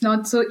me. It's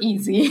not so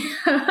easy.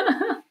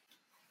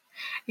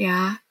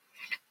 Yeah.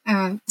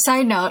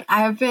 Side note,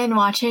 I've been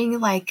watching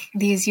like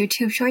these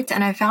YouTube shorts,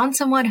 and I found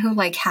someone who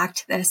like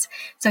hacked this.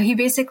 So he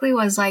basically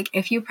was like,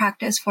 if you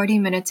practice 40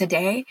 minutes a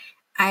day,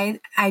 I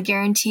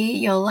guarantee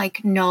you'll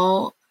like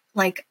know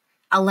like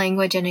a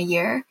language in a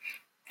year.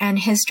 And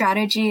his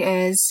strategy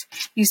is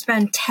you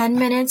spend 10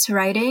 minutes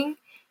writing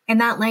in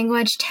that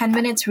language, 10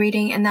 minutes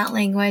reading in that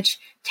language,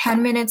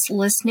 10 minutes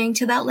listening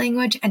to that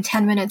language, and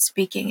 10 minutes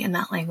speaking in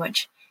that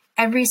language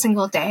every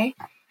single day.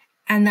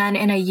 And then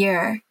in a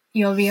year,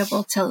 you'll be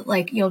able to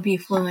you'll be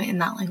fluent in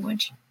that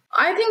language.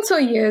 I think so,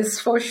 yes,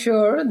 for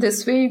sure.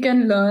 This way you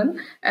can learn.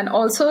 And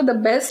also, the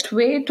best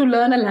way to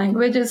learn a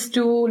language is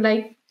to,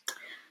 like,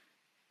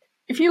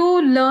 if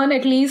you learn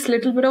at least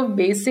little bit of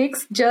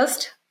basics,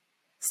 just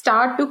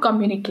start to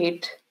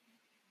communicate.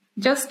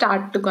 Just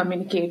start to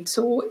communicate.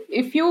 So,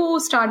 if you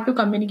start to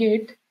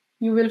communicate,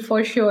 you will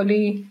for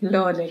surely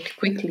learn it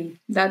quickly.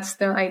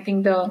 That's I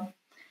think, the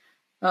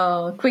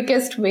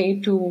quickest way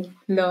to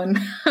learn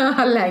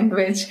a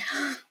language.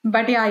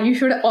 But yeah, you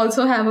should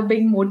also have a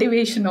big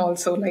motivation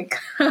also. Like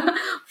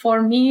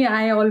for me,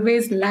 I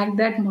always lacked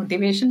that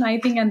motivation, I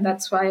think, and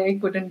that's why I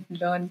couldn't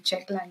learn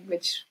Czech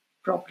language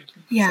properly.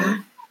 Yeah.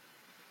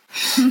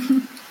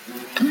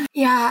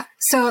 Yeah.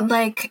 So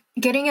like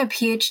getting a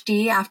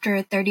PhD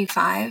after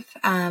 35,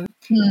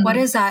 what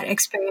is that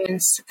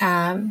experience?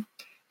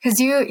 Because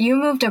you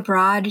moved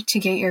abroad to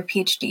get your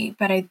PhD,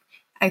 but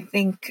I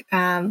think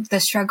the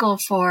struggle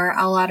for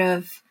a lot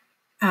of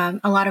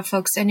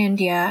folks in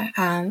India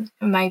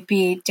might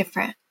be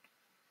different.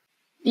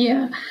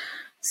 Yeah.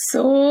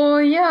 So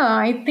yeah,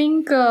 I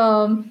think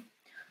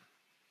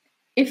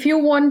if you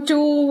want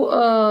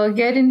to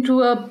get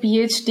into a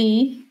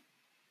PhD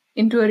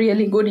into a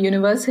really good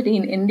university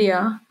in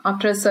India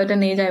after a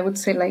certain age, I would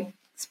say, like,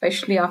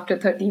 especially after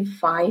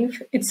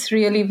 35, it's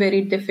really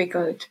very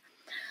difficult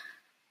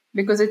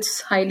because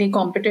it's highly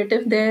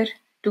competitive there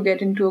to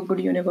get into a good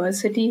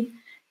university.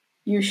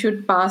 You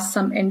should pass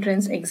some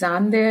entrance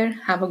exam there,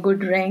 have a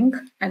good rank,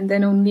 and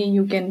then only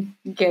you can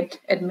get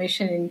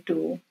admission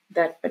into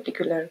that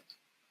particular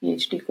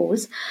PhD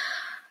course.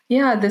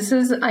 Yeah, this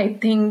is, I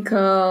think,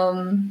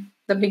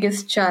 the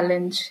biggest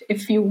challenge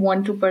if you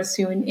want to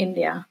pursue in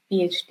India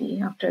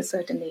PhD after a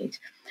certain age.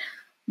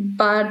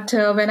 But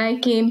when I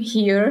came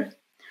here,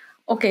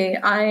 okay,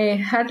 I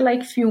had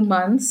like few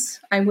months,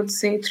 I would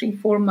say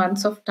 3-4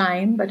 months of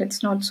time, but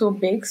it's not so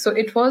big. So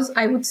it was,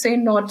 I would say,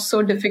 not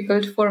so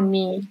difficult for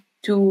me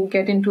to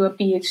get into a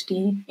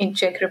PhD in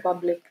Czech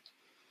Republic.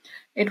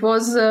 It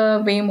was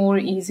way more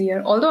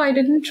easier. Although I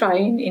didn't try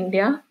in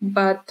India,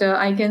 but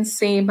I can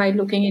say by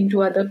looking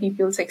into other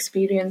people's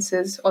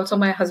experiences. Also,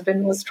 my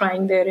husband was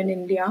trying there in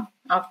India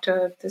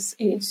after this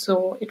age,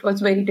 so it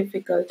was very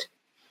difficult.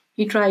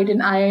 He tried in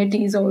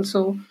IITs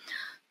also,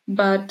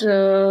 but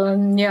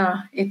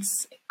yeah,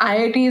 it's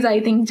IITs, I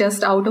think,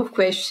 just out of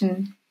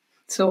question.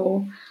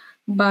 So,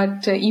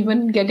 but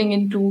even getting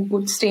into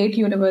good state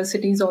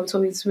universities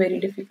also is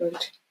very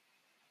difficult.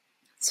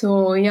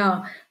 So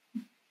yeah,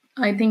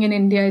 I think in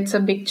India it's a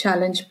big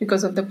challenge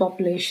because of the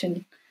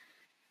population.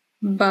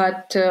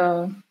 But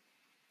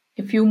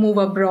if you move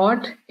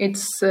abroad,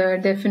 it's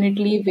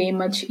definitely way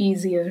much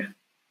easier.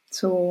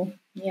 So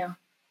yeah.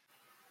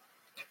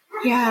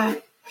 Yeah.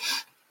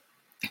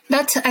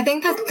 I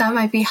think that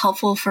might be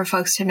helpful for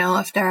folks to know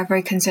if they're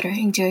ever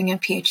considering doing a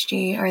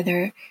PhD, or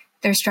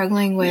they're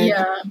struggling with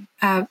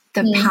Yeah.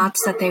 the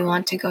paths that they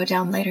want to go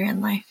down later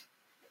in life.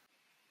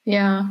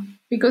 Yeah.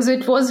 Because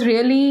it was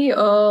really,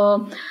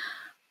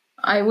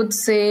 I would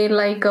say,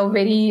 like a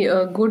very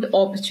good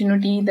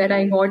opportunity that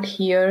I got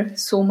here.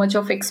 So much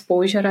of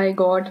exposure I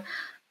got.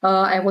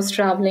 I was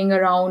traveling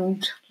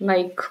around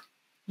like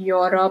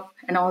Europe,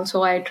 and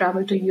also I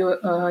traveled to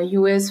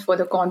US for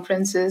the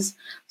conferences.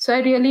 So I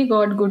really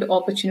got good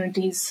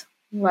opportunities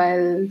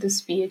while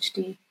this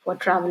PhD for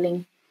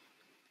traveling.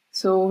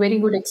 So very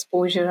good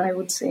exposure, I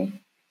would say.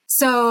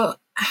 So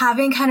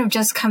having kind of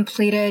just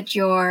completed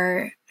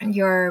your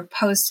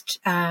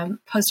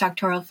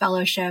postdoctoral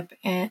fellowship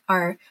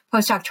or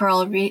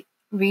postdoctoral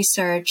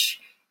research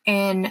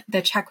in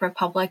the Czech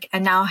Republic,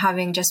 and now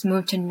having just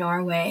moved to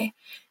Norway,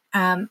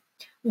 how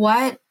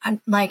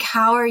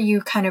are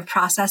you kind of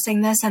processing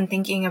this and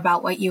thinking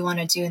about what you want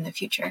to do in the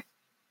future?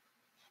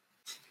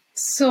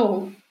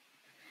 So,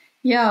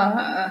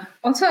 yeah,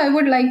 also I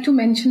would like to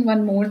mention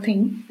one more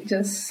thing,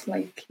 just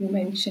like you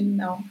mentioned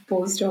now,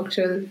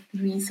 postdoctoral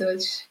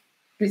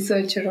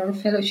researcher or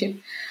fellowship.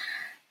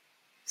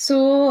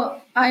 So,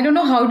 I don't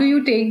know, how do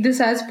you take this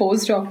as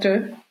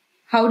postdoctor?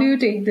 How do you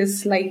take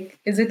this? Like,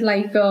 is it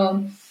like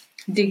a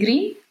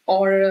degree,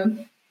 or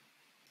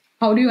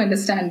how do you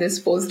understand this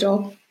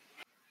postdoc?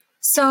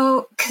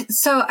 So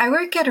I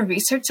work at a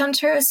research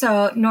center.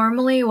 So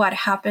normally what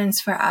happens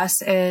for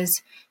us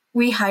is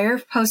we hire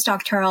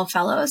postdoctoral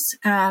fellows,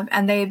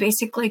 and they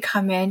basically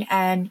come in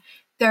and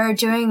they're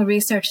doing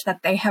research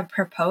that they have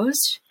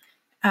proposed.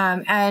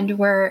 And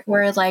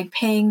we're like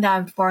paying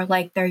them for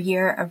like their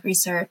year of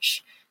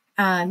research.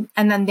 And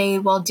then they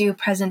will do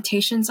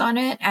presentations on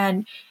it.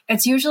 And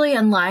it's usually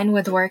in line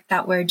with work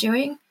that we're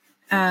doing.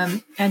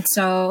 And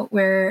so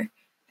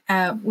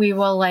we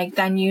will like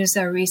then use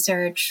their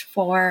research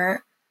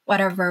for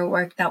whatever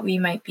work that we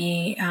might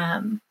be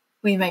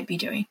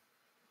doing.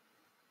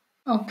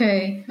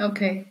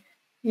 Okay.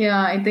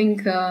 Yeah, I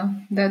think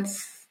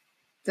that's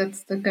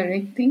the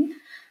correct thing.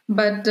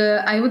 But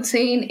I would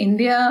say in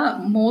India,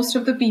 most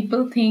of the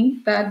people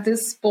think that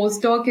this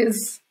postdoc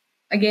is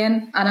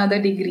again another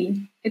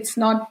degree. It's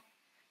not.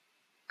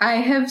 I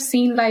have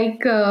seen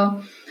like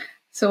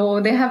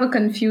so they have a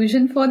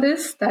confusion for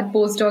this, that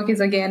postdoc is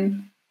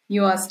again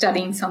you are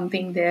studying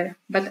something there,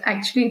 but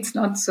actually it's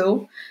not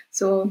so.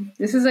 So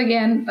this is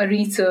again a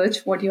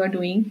research what you are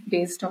doing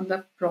based on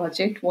the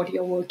project what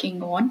you're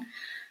working on.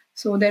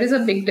 So there is a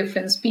big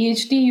difference.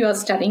 PhD, you are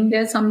studying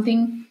there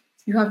something,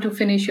 you have to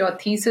finish your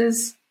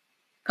thesis,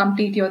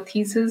 complete your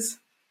thesis,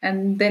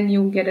 and then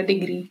you get a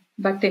degree.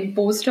 But in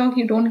postdoc,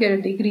 you don't get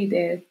a degree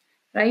there,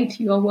 right?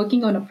 You are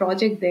working on a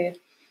project there.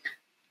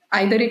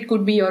 Either it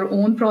could be your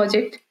own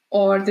project,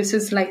 or this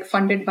is like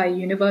funded by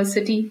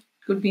university,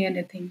 could be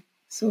anything.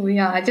 So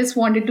yeah, I just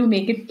wanted to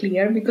make it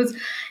clear, because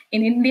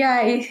in India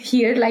I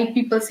hear like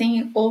people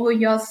saying, oh,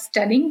 you're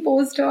studying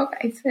postdoc.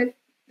 I said,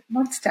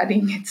 not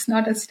studying, it's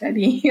not a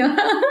study.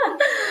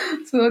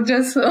 So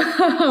just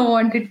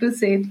wanted to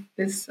say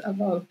this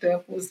about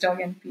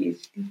postdoc and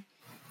PhD.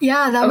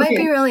 Yeah, that might be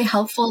Okay. really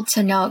helpful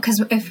to know,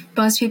 because if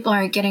most people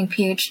aren't getting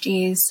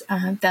PhDs,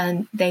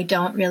 then they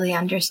don't really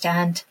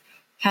understand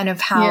kind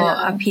of how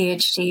a Yeah.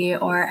 PhD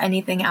or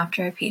anything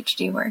after a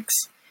PhD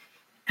works.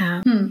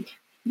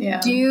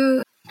 Yeah.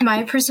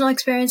 My personal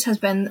experience has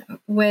been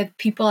with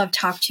people I've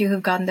talked to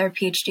who've gotten their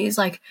PhDs.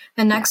 Like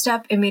the next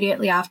step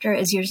immediately after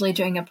is usually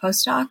doing a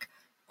postdoc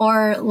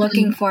or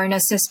looking for an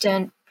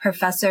assistant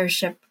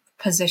professorship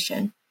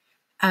position.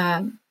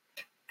 And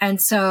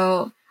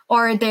so,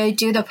 or they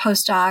do the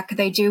postdoc,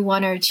 they do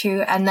one or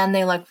two, and then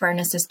they look for an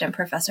assistant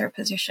professor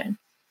position.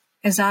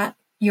 Is that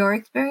your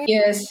experience?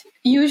 Yes,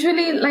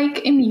 usually, like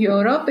in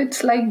Europe,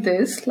 it's like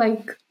this.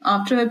 Like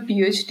after a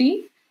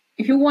PhD,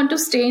 if you want to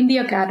stay in the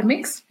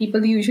academics,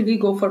 people usually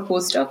go for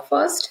postdoc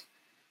first.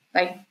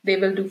 Like they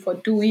will do for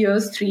 2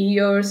 years, 3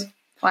 years,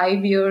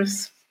 5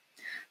 years.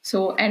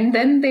 So, and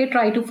then they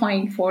try to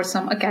find for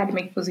some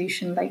academic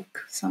position, like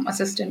some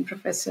assistant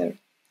professor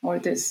or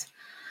this.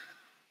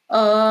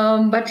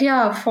 But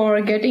yeah,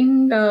 for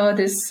getting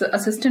this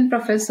assistant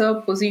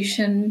professor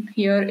position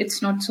here,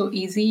 it's not so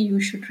easy. You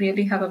should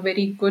really have a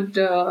very good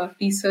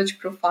research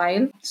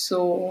profile.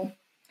 So,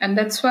 and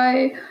that's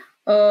why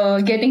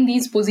getting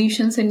these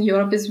positions in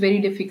Europe is very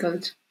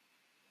difficult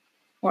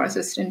for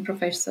assistant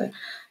professor.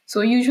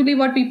 So, usually,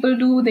 what people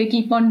do, they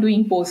keep on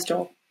doing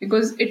postdoc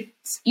because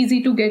it's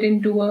easy to get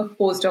into a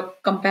postdoc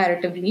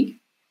comparatively.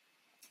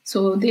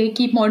 So they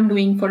keep on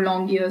doing for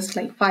long years,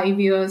 like 5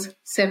 years,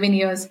 7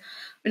 years.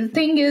 But the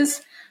thing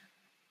is,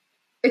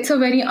 it's a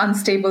very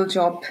unstable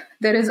job.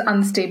 There is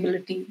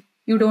instability.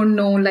 You don't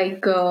know,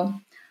 like,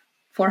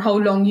 for how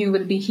long you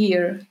will be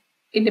here.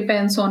 It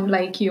depends on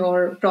like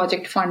your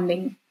project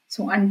funding.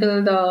 So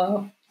until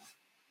the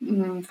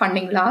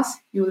funding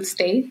lasts, you will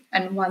stay,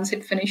 and once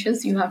it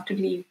finishes, you have to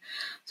leave.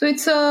 So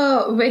it's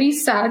a very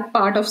sad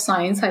part of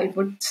science, I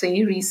would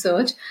say,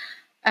 research,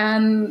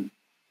 and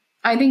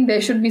I think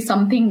there should be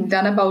something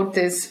done about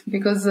this,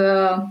 because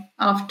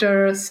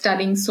after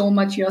studying so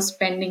much, you're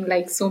spending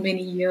like so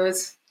many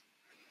years.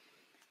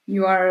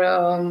 You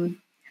are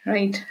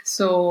right,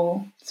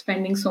 so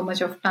spending so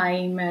much of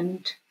time,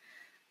 and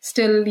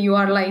still you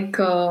are like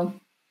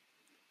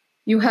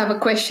you have a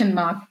question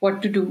mark.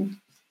 What to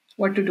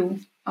do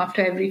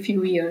after every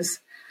few years?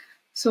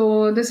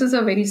 So this is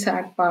a very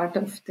sad part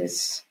of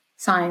this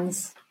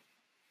science.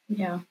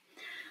 Yeah.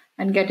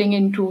 and getting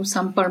into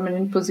some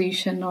permanent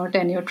position or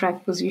tenure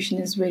track position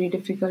is very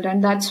difficult.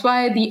 And that's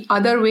why the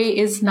other way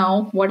is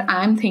now what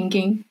I'm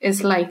thinking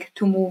is like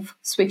to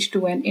switch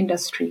to an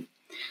industry.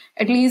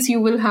 At least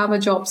you will have a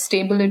job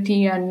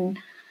stability and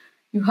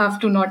you have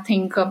to not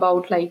think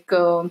about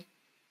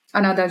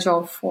another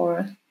job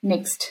for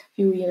next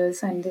few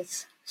years and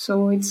this.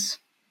 So it's,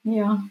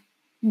 yeah,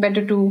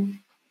 better to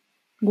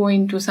go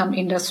into some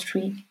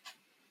industry.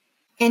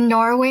 In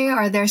Norway,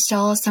 are there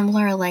still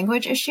similar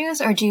language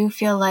issues, or do you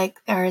feel like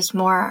there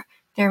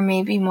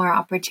may be more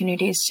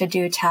opportunities to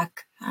do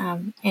tech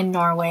in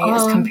Norway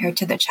as compared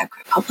to the Czech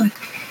Republic?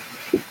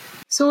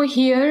 So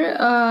here,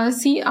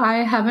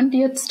 I haven't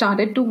yet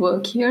started to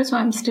work here, so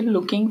I'm still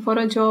looking for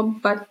a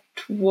job. But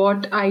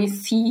what I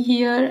see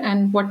here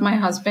and what my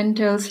husband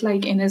tells,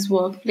 like in his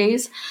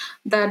workplace,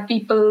 that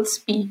people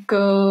speak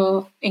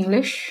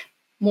English.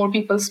 More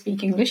people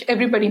speak English.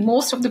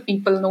 Most of the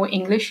people know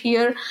English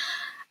here.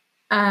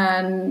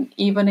 And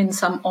even in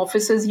some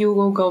offices, you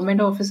go, government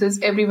offices,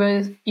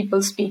 everywhere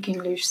people speak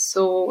English.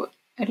 So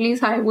at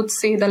least I would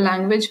say the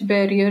language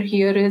barrier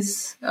here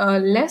is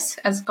less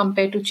as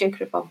compared to Czech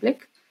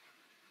Republic.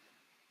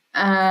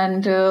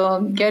 And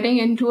getting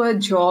into a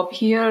job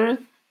here,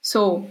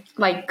 so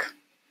like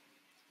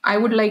I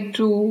would like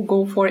to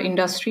go for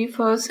industry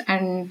first,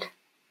 and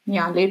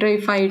yeah, later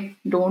if I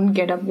don't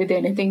get up with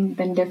anything,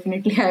 then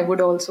definitely I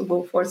would also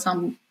go for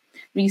some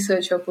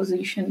researcher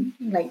position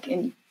like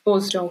in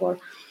postdoc.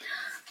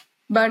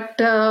 But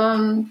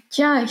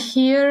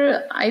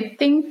here I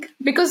think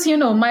because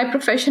my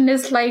profession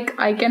is like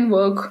I can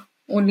work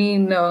only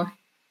in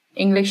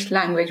English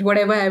language.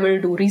 Whatever I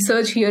will do,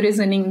 research here is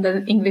in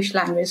the English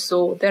language.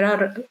 So there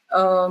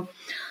are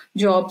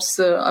jobs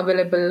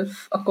available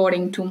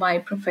according to my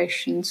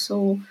profession.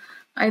 So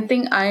I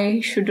think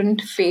I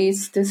shouldn't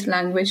face this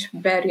language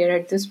barrier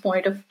at this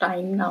point of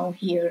time now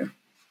here.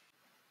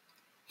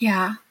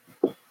 Yeah.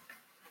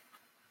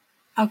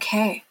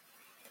 Okay.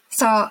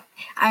 So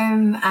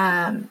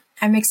I'm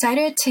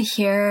excited to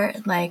hear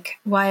like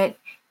what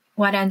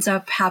ends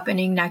up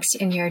happening next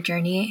in your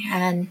journey,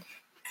 and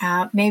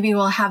maybe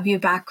we'll have you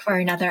back for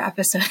another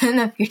episode in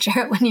the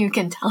future when you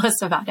can tell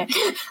us about it.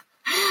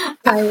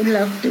 I would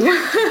love to.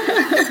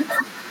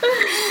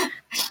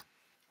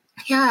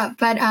 Yeah,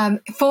 but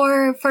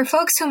for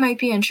folks who might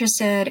be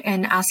interested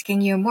in asking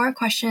you more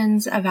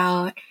questions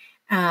about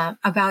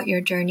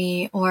your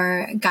journey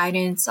or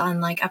guidance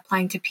on like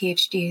applying to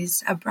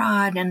PhDs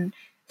abroad and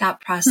that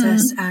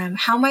process,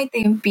 how might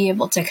they be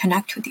able to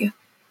connect with you?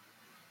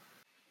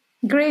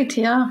 Great,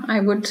 yeah, I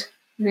would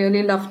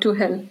really love to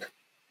help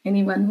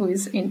anyone who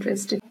is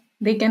interested.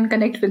 They can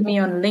connect with me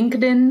on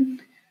LinkedIn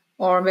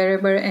or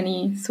wherever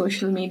any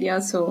social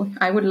media. So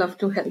I would love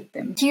to help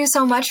them. Thank you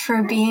so much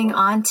for being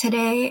on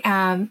today.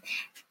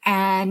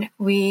 And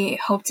we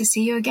hope to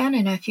see you again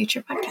in a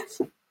future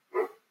podcast.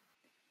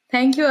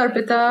 Thank you,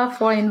 Arpita,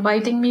 for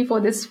inviting me for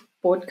this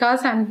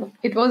podcast. And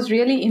it was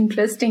really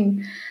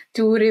interesting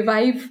to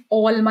revive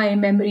all my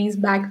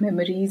back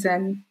memories.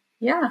 And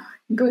yeah,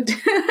 good.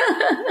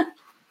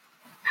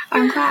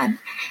 I'm glad.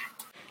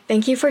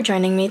 Thank you for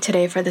joining me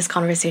today for this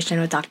conversation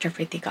with Dr.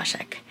 Preeti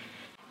Kaushik.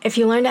 If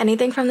you learned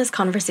anything from this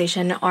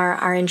conversation or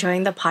are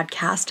enjoying the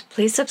podcast,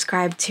 please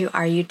subscribe to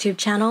our YouTube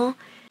channel.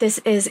 This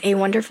is a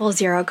wonderful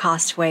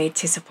zero-cost way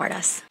to support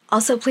us.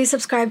 Also, please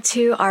subscribe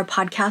to our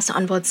podcast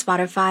on both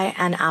Spotify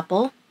and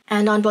Apple.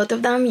 And on both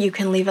of them, you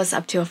can leave us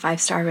up to a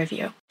 5-star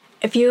review.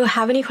 If you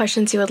have any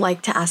questions you would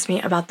like to ask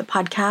me about the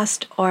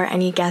podcast or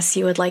any guests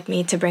you would like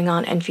me to bring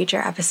on in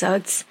future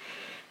episodes,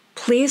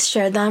 please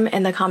share them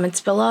in the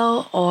comments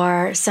below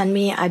or send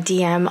me a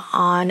DM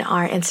on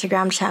our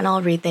Instagram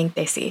channel, Rethink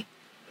Desi.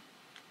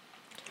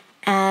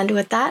 And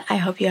with that, I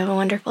hope you have a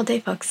wonderful day,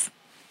 folks.